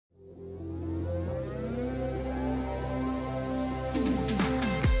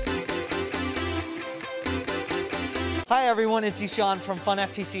Hi everyone, it's Ishan from Fun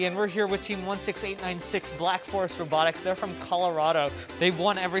FTC, and we're here with Team 16896 Black Forest Robotics. They're from Colorado. They've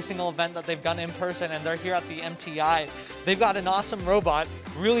won every single event that they've done in person, and they're here at the MTI. They've got an awesome robot,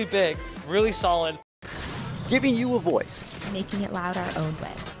 really big, really solid. Giving you a voice. Making it loud our own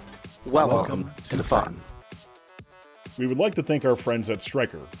way. Welcome to the fun. We would like to thank our friends at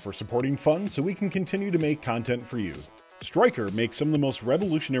Stryker for supporting Fun so we can continue to make content for you. Stryker makes some of the most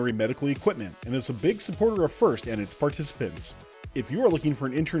revolutionary medical equipment and is a big supporter of FIRST and its participants. If you are looking for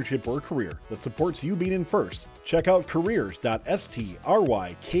an internship or career that supports you being in FIRST, check out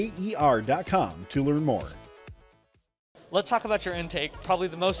careers.stryker.com to learn more. Let's talk about your intake, probably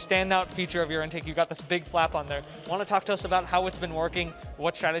the most standout feature of your intake. You've got this big flap on there. Want to talk to us about how it's been working,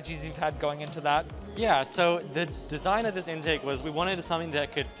 what strategies you've had going into that? Yeah, so the design of this intake was we wanted something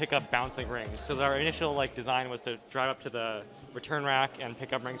that could pick up bouncing rings. So our initial design was to drive up to the return rack and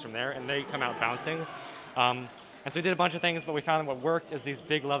pick up rings from there, and they come out bouncing. And so we did a bunch of things, but we found that what worked is these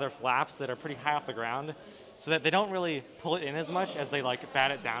big leather flaps that are pretty high off the ground, so that they don't really pull it in as much as they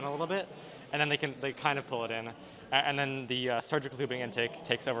bat it down a little bit, and then they kind of pull it in. And then the surgical tubing intake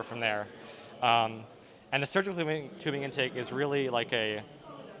takes over from there. And the surgical tubing intake is really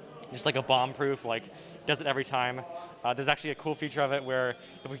just like a bomb-proof, does it every time. There's actually a cool feature of it where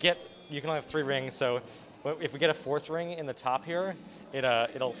you can only have 3 rings, so if we get a 4th ring in the top here,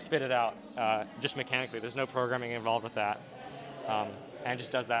 it'll spit it out just mechanically. There's no programming involved with that, and it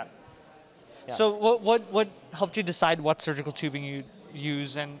just does that. Yeah. So what helped you decide what surgical tubing you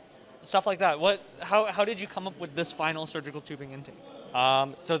use and stuff like that? How did you come up with this final surgical tubing intake?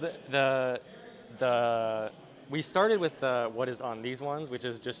 So we started with what is on these ones, which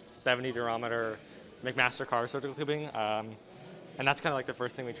is just 70 durometer McMaster Carr surgical tubing, and that's kind of like the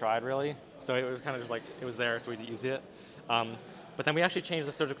first thing we tried, really. So it was kind of just it was there, so we used it. But then we actually changed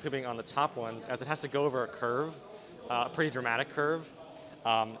the surgical tubing on the top ones, as it has to go over a curve, a pretty dramatic curve,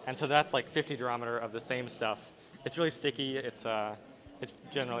 and so that's 50 durometer of the same stuff. It's really sticky. It's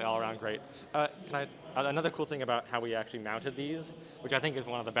generally all around great. Another cool thing about how we actually mounted these, which I think is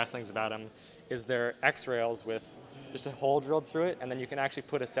one of the best things about them, is they're X-rails with just a hole drilled through it, and then you can actually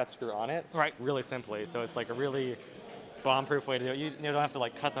put a set screw on it really simply. So it's a really bomb-proof way to do it. You don't have to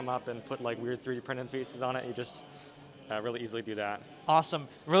cut them up and put weird 3D printed pieces on it. You just really easily do that. Awesome.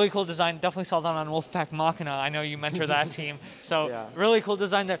 Really cool design. Definitely saw that on Wolfpack Machina. I know you mentor that team. So yeah. Really cool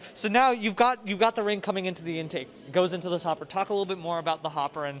design there. So now you've got the ring coming into the intake. It goes into this hopper. Talk a little bit more about the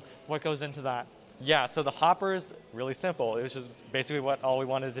hopper and what goes into that. Yeah, so the hopper is really simple. It was just basically all we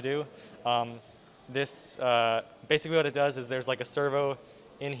wanted to do. Basically what it does is there's a servo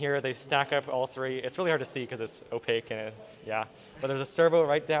in here. They stack up all 3. It's really hard to see because it's opaque and but there's a servo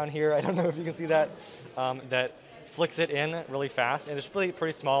right down here. I don't know if you can see that. That flicks it in really fast, and it's really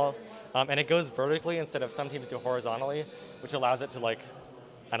pretty small, and it goes vertically instead of some teams do horizontally, which allows it to I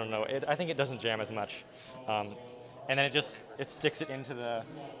don't know, I think it doesn't jam as much. And then it sticks it into the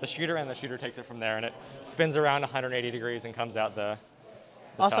shooter, and the shooter takes it from there, and it spins around 180 degrees and comes out the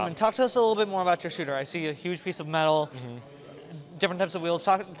Awesome, top. And talk to us a little bit more about your shooter. I see a huge piece of metal, different types of wheels.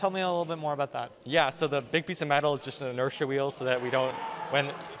 Tell me a little bit more about that. Yeah, so the big piece of metal is just an inertia wheel, so that we don't,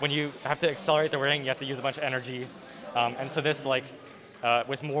 when you have to accelerate the ring, you have to use a bunch of energy. And so this,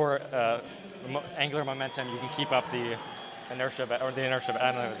 with more angular momentum, you can keep up the inertia, I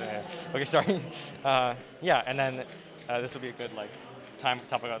don't know. Okay, sorry. Yeah, and then this would be a good time to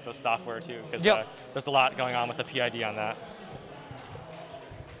talk about the software too, because there's a lot going on with the PID on that.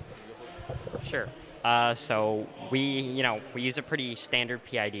 Sure. So we use a pretty standard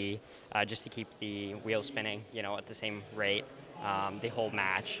PID just to keep the wheel spinning, at the same rate the whole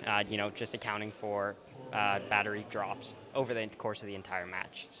match, just accounting for battery drops over the course of the entire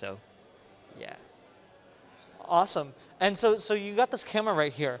match. So, yeah. Awesome. And so you got this camera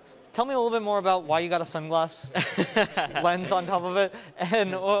right here. Tell me a little bit more about why you got a sunglass lens on top of it,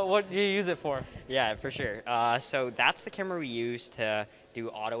 and what you use it for. Yeah, for sure. So that's the camera we use to do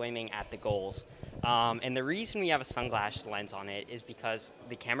auto aiming at the goals. And the reason we have a sunglass lens on it is because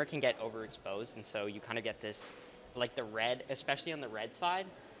the camera can get overexposed, and so you kind of get this, the red, especially on the red side,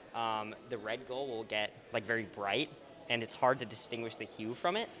 the red goal will get very bright, and it's hard to distinguish the hue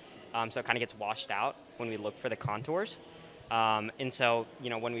from it. So it kind of gets washed out when we look for the contours. And so,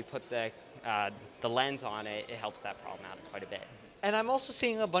 when we put the lens on it, it helps that problem out quite a bit. And I'm also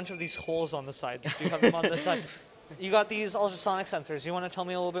seeing a bunch of these holes on the side. Do you have them on this side? You got these ultrasonic sensors. You want to tell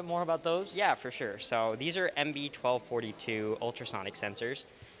me a little bit more about those? Yeah, for sure. So these are MB1242 ultrasonic sensors.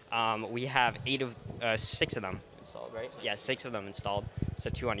 We have 6 of them installed, right? Yeah, 6 of them installed. So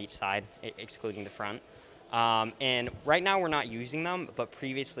 2 on each side, excluding the front. And right now we're not using them, but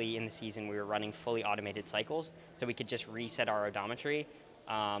previously in the season we were running fully automated cycles, so we could just reset our odometry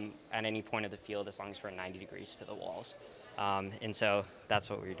at any point of the field as long as we're 90 degrees to the walls. And so that's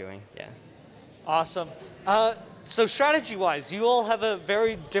what we were doing, yeah. Awesome. So strategy-wise, you all have a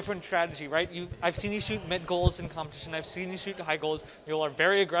very different strategy, right? I've seen you shoot mid goals in competition. I've seen you shoot high goals. You all are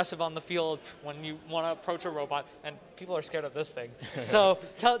very aggressive on the field when you want to approach a robot, and people are scared of this thing. So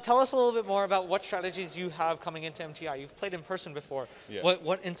tell us a little bit more about what strategies you have coming into MTI. You've played in person before. Yeah.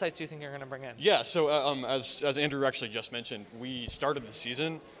 What insights do you think you're going to bring in? Yeah, so as Andrew actually just mentioned, we started the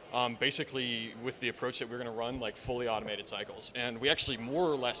season basically with the approach that we're going to run like fully automated cycles, and we actually more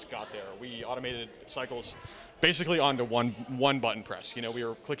or less got there. We automated cycles basically onto one button press. You know, we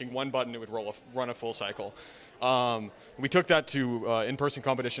were clicking one button, it would run a full cycle. We took that to in-person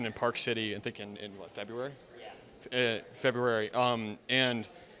competition in Park City, I think in what, February? Yeah. February, and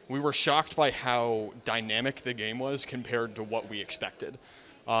we were shocked by how dynamic the game was compared to what we expected,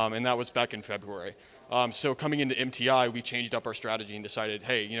 and that was back in February. So coming into MTI, we changed up our strategy and decided,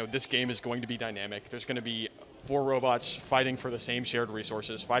 hey, you know, this game is going to be dynamic. There's going to be 4 robots fighting for the same shared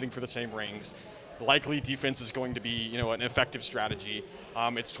resources, fighting for the same rings. Likely defense is going to be, you know, an effective strategy.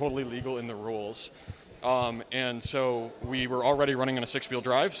 It's totally legal in the rules. And so we were already running on a 6-wheel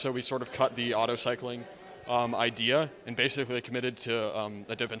drive, so we sort of cut the auto cycling idea and basically committed to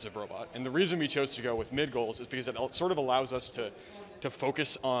a defensive robot. And the reason we chose to go with mid goals is because it sort of allows us to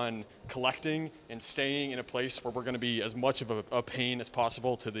focus on collecting and staying in a place where we're going to be as much of a pain as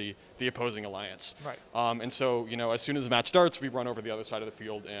possible to the opposing alliance. Right. And so, you know, as soon as the match starts, we run over the other side of the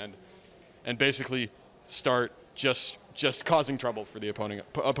field and basically start just causing trouble for the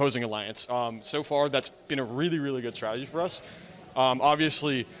opposing alliance. So far, that's been a really, really good strategy for us.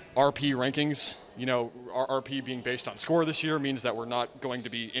 Obviously, RP rankings, you know, our RP being based on score this year means that we're not going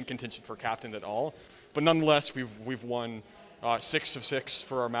to be in contention for captain at all. But nonetheless, we've won 6 of 6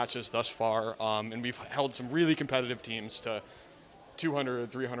 for our matches thus far, and we've held some really competitive teams to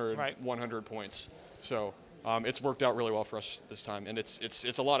 200, 300, right. 100 points. So it's worked out really well for us this time, and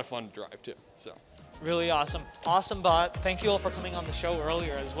it's a lot of fun to drive too. So. Really awesome. Awesome bot. Thank you all for coming on the show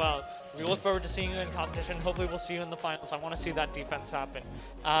earlier as well. We look forward to seeing you in competition. Hopefully we'll see you in the finals. I want to see that defense happen.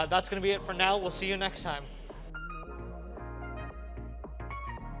 That's going to be it for now. We'll see you next time.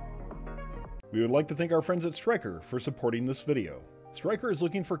 We would like to thank our friends at Stryker for supporting this video. Stryker is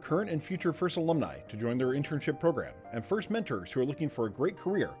looking for current and future FIRST alumni to join their internship program, and FIRST mentors who are looking for a great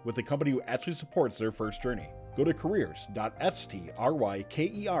career with a company who actually supports their FIRST journey. Go to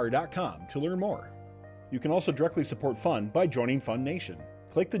careers.stryker.com to learn more. You can also directly support Fun by joining Fun Nation.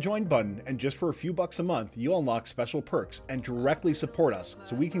 Click the join button, and just for a few bucks a month, you'll unlock special perks and directly support us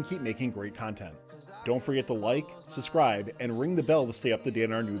so we can keep making great content. Don't forget to like, subscribe, and ring the bell to stay up to date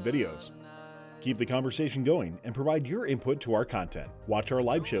on our new videos. Keep the conversation going and provide your input to our content. Watch our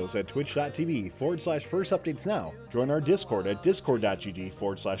live shows at twitch.tv/firstupdatesnow. Join our Discord at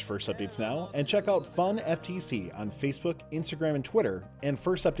discord.gg/firstupdatesnow, and check out Fun FTC on Facebook, Instagram, and Twitter, and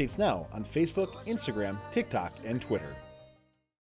First Updates Now on Facebook, Instagram, TikTok, and Twitter.